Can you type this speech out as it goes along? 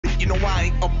know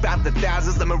I ain't about the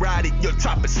thousands. Let me ride it, you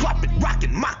drop it, swap it, rock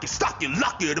it, mock it, stock it,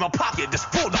 lock it in my pocket,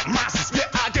 just full of monsters. Yeah,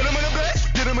 I get them in the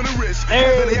best, get them in the wrist.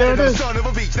 Hey, there it is. Son of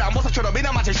a beach, now I'm also trying to be,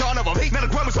 now I'm son of a beach. Now the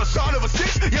grandma's a son of a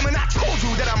six. Yeah, man, I told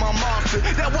you that I'm a monster.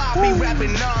 That's why I be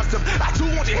rapping nonstop. I do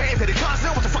want your hands at the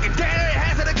concert. Want your fucking damn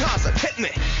hands at the concert. Hit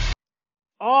me.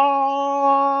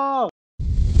 Oh!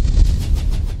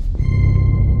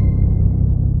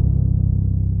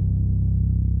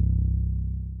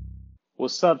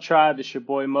 What's up, tribe? It's your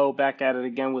boy Mo back at it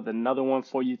again with another one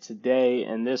for you today.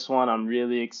 And this one I'm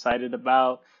really excited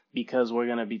about because we're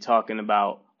going to be talking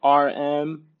about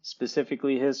RM,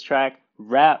 specifically his track,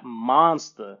 Rap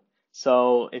Monster.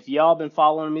 So if y'all been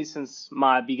following me since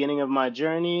my beginning of my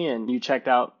journey and you checked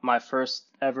out my first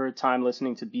ever time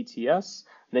listening to BTS,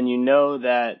 then you know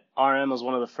that RM was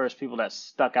one of the first people that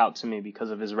stuck out to me because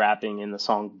of his rapping in the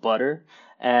song Butter.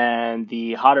 And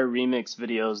the Hotter remix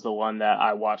video is the one that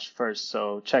I watched first.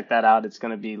 So check that out. It's going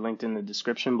to be linked in the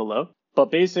description below. But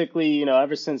basically,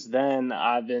 ever since then,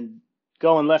 I've been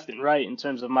going left and right in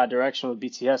terms of my direction with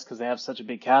BTS because they have such a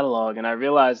big catalog. And I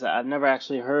realized that I've never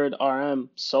actually heard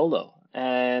RM solo.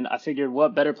 And I figured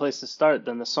what better place to start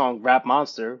than the song Rap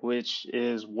Monster, which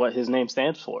is what his name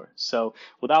stands for. So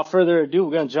without further ado,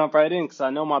 we're going to jump right in because I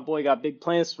know my boy got big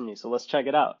plans for me. So let's check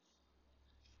it out.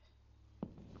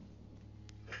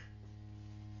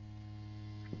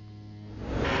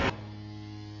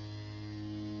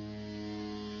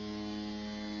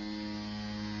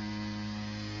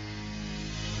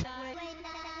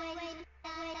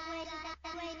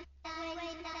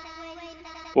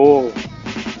 Oh.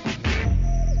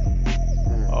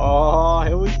 Oh,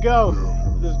 here we go.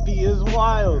 This beat is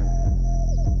wild.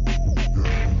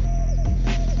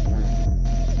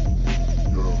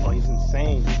 Oh, he's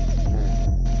insane.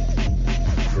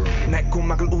 내鼓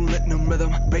막을 울리는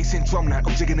rhythm bass drum 날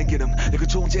움직이는 기름 내가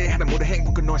존재하는 모든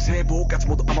행복은 너의 세복까지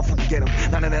모두 I'ma fucking get 'em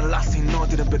나는 엘라스틴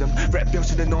너들은 비름 랩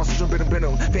병신은 너 수준 비름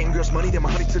fingers money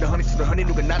대만 honey to the honey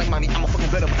누가 나를 많이 I'ma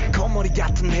fucking bet 'em 거머리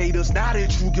같은 haters 나를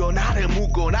죽여 나를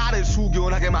묶어 나를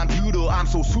숙연하게 만들어 I'm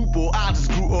so super I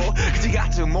just grew up 그지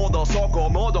같은 모더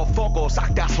섞어 motherfucker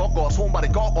싹 다 섞어 손발에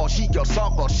꺾어 시켜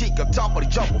섞어 시켜 쩍거리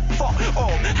전부 fuck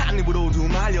up 한 입으로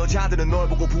두 말 여자들은 널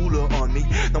보고 불러 언니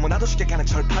너무나도 쉽게 가는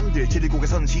철판들 지리고개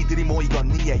선지들이 모이건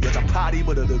니의 여자 파리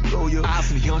버려들 꼬여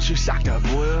아슴이 현실 싹 다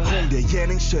보여 홍대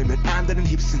예능 쇼면 안 되는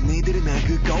힙스 니들이 날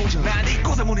그거죠 난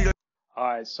이곳에 문이려.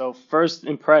 Alright, so first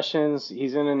impressions,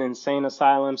 he's in an insane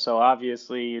asylum, so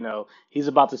obviously, he's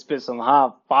about to spit some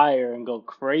hot fire and go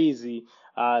crazy.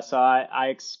 So I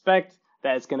expect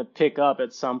that it's going to pick up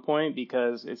at some point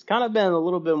because it's kind of been a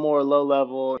little bit more low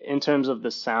level in terms of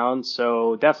the sound.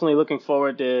 So definitely looking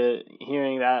forward to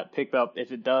hearing that pick up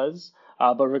if it does.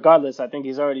 But regardless, I think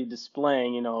he's already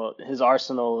displaying, his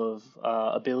arsenal of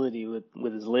ability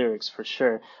with his lyrics for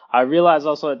sure. I realize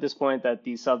also at this point that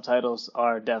these subtitles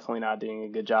are definitely not doing a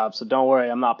good job. So don't worry,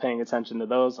 I'm not paying attention to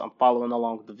those. I'm following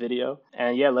along with the video.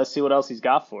 And yeah, let's see what else he's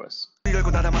got for us.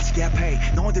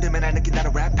 너희들은 맨날 느낀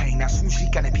나는 랩해 나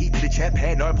순식간에 비트를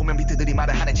재패 널 보면 비트들이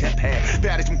말을 하는 재패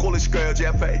배알이 좀 꼴리실 거예요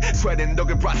재패 스웨덴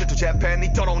덕을 브라세트 재패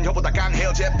니 더러운 혀보다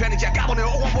강해요 재패 니 제가보내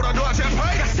오원보다 더 재패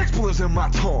got 6 bullets in my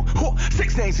tongue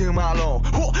 6 names in my lung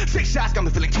 6 shots got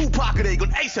me feeling Tupac 그래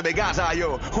이건 ASAP에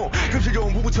가자요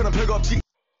금실겨운 부부처럼 별거 없지.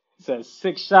 Says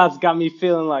 6 shots got me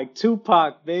feeling like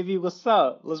Tupac, baby. What's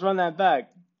up? Let's run that back.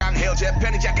 Got 6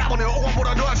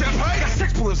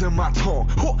 bullets in my tongue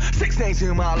 6 names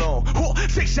in my lung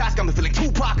 6 shots got me feeling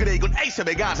Tupac 그래 이건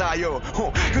ASAP에 가자요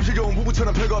금실겨운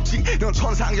부부처럼 별거 없지 넌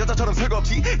천상 여자처럼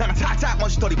설거지 나는 탁탁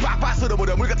먼지털이 빡빡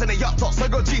쓸어버려 물 같은 애 엿터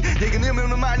설거지 내가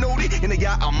늘면 말놀이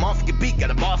내가 I'm motherfucking beat got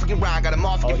a motherfucking rhyme got a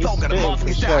motherfucking flow got a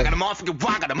motherfucking style got a motherfucking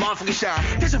rock got a motherfucking shine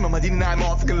대체만 말이니 나의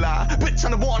motherfucking lie bitch I'm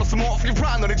the one of some motherfucking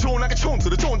prime 너네 존나게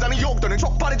촌수를 존자는 욕도는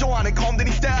족발이 좋아하는 검den이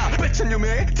style bitch I'm your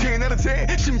man 티나는 티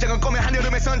심장은 꺼면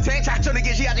한여름의 선택 작전을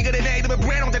개시하지 그래 내 이름은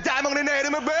브랜 혼자 다 먹는 내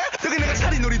이름은 왜 여기 내가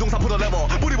차린 놀이동산 포도 레버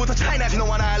우리부터 차이나지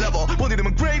너와 나의 레버 본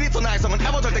이름은 great 또 나의 성은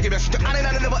ever 절대 기별시켜 안에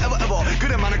나는 never ever ever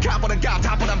그래 많은 값보단 값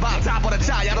탑보단 밥 탑보단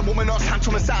차 야로 보면 너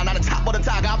상처면 싸 나는 탑보단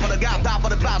다 값보단 값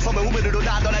탑보단 밥 서면 우베르로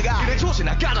다 떠나가 그래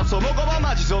조시나 까잡서 먹어봐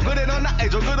맛있어 그래 넌 나의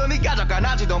저 그러니 가져가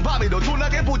나지던 밤이 너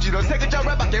존나게 부지런 세 글자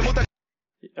랩밖에 못한.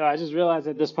 I just realized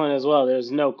at this point as well,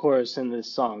 there's no chorus in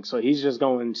this song. So he's just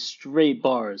going straight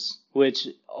bars, which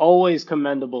always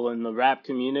commendable in the rap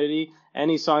community.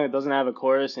 Any song that doesn't have a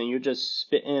chorus and you're just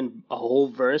spitting a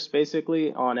whole verse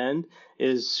basically on end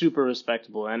is super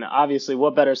respectable. And obviously,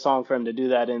 what better song for him to do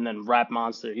that in than Rap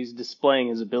Monster? He's displaying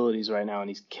his abilities right now and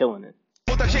he's killing it.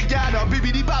 못한 새끼 야 너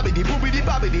비비디 바비디 부비디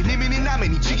바비디 니미니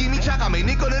나미니 지김이 차가미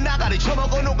니 거는 나가리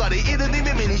처먹어 노가리 이든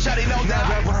니미니 샤리 너 나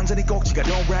랩은 완전히 꼭지가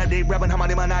don't rap 네 랩은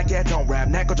한마디만 할게 don't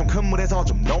rap 내 거 좀 큰 물에서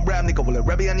좀 don't rap 니꺼 원래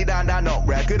랩이 아니다 나 no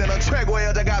rap 그래 넌 최고의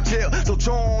여자 갑질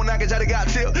소촌하게 자리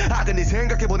갑질 아 근데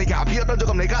생각해보니까 비었던 적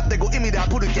없네 갑대고 이미 다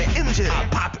부를게 임질 I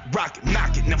pop it rock it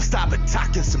knock it never stop it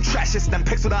talking some trash shit 난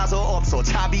팩소 나서 없어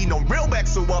차비 no real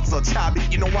백수 없어 차비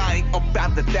you know I ain't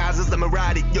about the thousands let me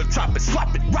ride it you drop it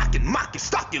swap it rock it mock it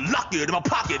stock it lock it in my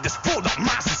pocket just full of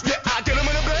masses yeah I get 'em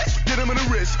in a bitch get 'em in a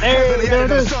wrist Hey, there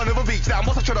it is. son of a beach 나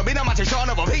모사처럼 이나 마치 son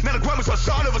of a peak 나는 과물서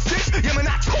son of a six yeah man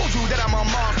I told you that I'm a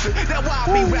monster that's why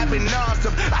I be rapping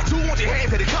non-stop I do want your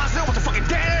hands at the concert what the fucking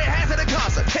dead hands at the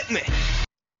concert hit me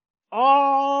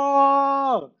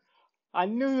Oh, I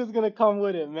knew he was gonna come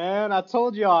with it, man. I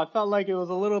told y'all, I felt like it was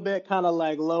a little bit kind of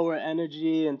like lower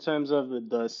energy in terms of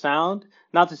the sound.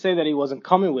 Not to say that he wasn't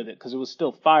coming with it, because it was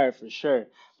still fire for sure.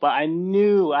 But I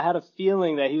had a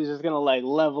feeling that he was just gonna like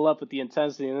level up with the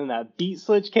intensity, and then that beat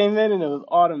switch came in, and it was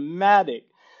automatic.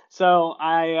 So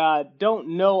I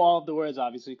don't know all of the words,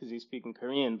 obviously, because he's speaking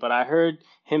Korean, but I heard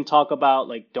him talk about,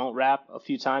 like, don't rap a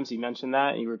few times. He mentioned that,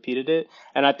 and he repeated it.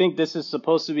 And I think this is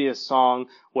supposed to be a song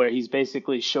where he's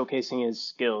basically showcasing his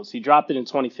skills. He dropped it in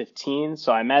 2015,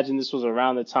 so I imagine this was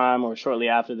around the time or shortly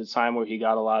after the time where he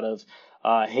got a lot of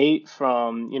hate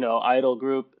from, idol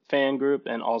group, fan group,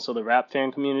 and also the rap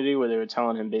fan community, where they were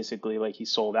telling him basically like he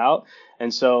sold out.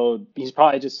 And so he's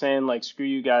probably just saying like, screw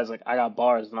you guys, like I got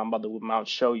bars and I'm about to whip them out and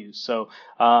show you. So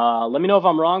let me know if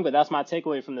I'm wrong, but that's my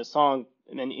takeaway from this song.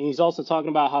 And he's also talking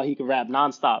about how he can rap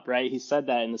nonstop, right? He said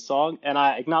that in the song, and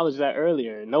I acknowledged that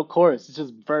earlier. No chorus, it's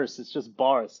just verse, it's just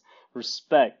bars.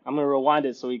 Respect. I'm gonna rewind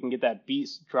it so we can get that beat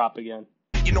drop again.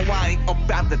 You know I ain't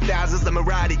about the thousands, let me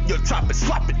ride it. You drop it,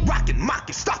 swap it, rock it, mock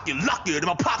it, stock it, lock it in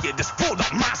my pocket, just full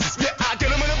of masses. Yeah, I get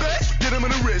 'em in a bitch, get 'em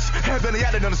in a wrist. Heaven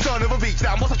added on the son of a beach.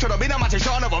 나 모사처럼 이나 마치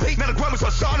son of a peak. 나는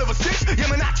과물서 son of a six. Yeah,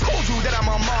 man, I told you that I'm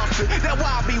a monster. That's why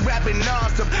I be rapping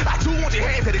non-stop. I do want your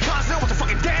hands at the concert. What the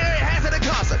fucking dead hands at the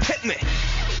concert? Hit me.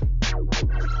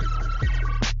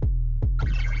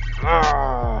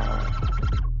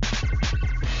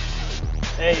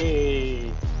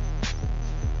 Hey.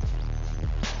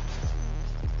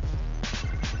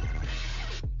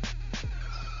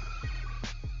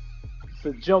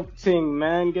 It's a joke ting,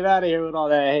 man. Get out of here with all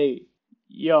that hate.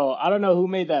 Yo, I don't know who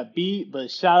made that beat,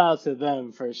 but shout out to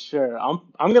them for sure.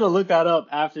 I'm gonna look that up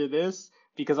after this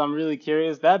because I'm really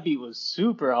curious. That beat was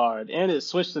super hard, and it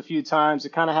switched a few times.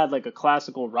 It kind of had like a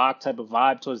classical rock type of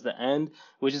vibe towards the end,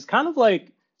 which is kind of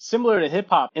like similar to hip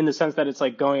hop in the sense that it's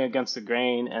like going against the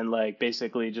grain and like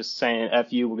basically just saying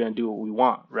F you, we're gonna do what we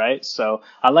want, right? So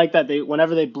I like that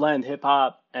whenever they blend hip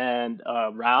hop and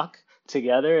rock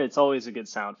together, it's always a good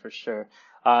sound for sure.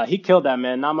 He killed that,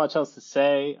 man. Not much else to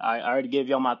say. I already gave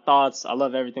y'all my thoughts. I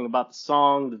love everything about the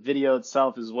song, the video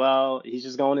itself as well. He's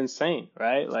just going insane,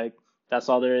 right? Like, that's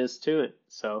all there is to it.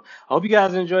 So I hope you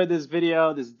guys enjoyed this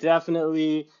video. This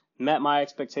definitely met my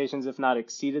expectations, if not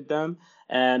exceeded them.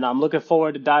 And I'm looking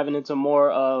forward to diving into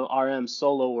more of RM's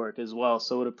solo work as well.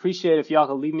 So would appreciate if y'all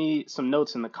could leave me some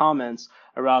notes in the comments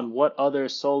around what other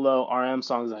solo RM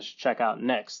songs I should check out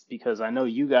next, because I know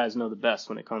you guys know the best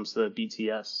when it comes to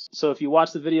BTS. So if you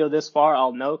watch the video this far,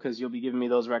 I'll know because you'll be giving me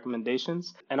those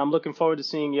recommendations. And I'm looking forward to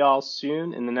seeing y'all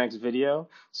soon in the next video.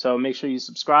 So make sure you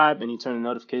subscribe and you turn the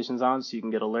notifications on so you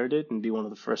can get alerted and be one of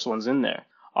the first ones in there.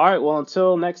 All right, well,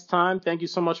 until next time, thank you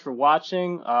so much for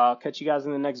watching. I'll catch you guys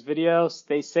in the next video.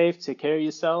 Stay safe, take care of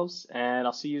yourselves, and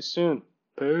I'll see you soon.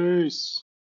 Peace.